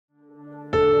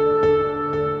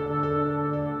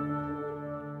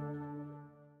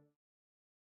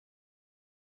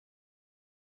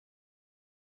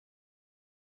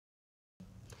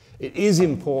it is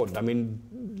important. I mean,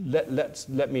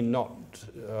 let me not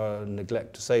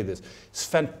neglect to say this. It's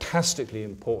fantastically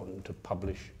important to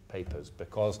publish papers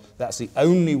because that's the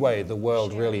only way the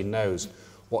world really knows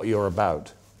what you're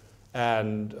about.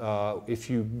 And if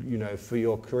you know, for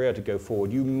your career to go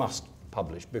forward, you must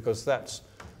publish because that's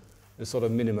the sort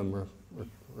of minimum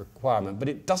requirement. But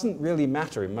it doesn't really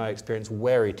matter, in my experience,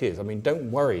 where it is. I mean, don't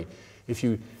worry if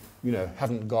you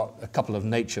haven't got a couple of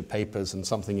Nature papers and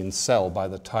something in Cell by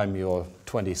the time you're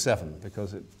 27,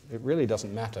 because it really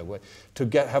doesn't matter. To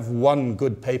have one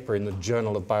good paper in the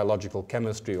Journal of Biological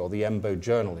Chemistry or the EMBO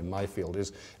Journal in my field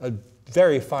is a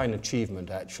very fine achievement,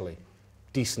 actually.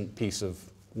 Decent piece of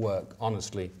work,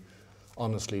 honestly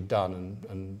done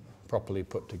and properly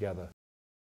put together.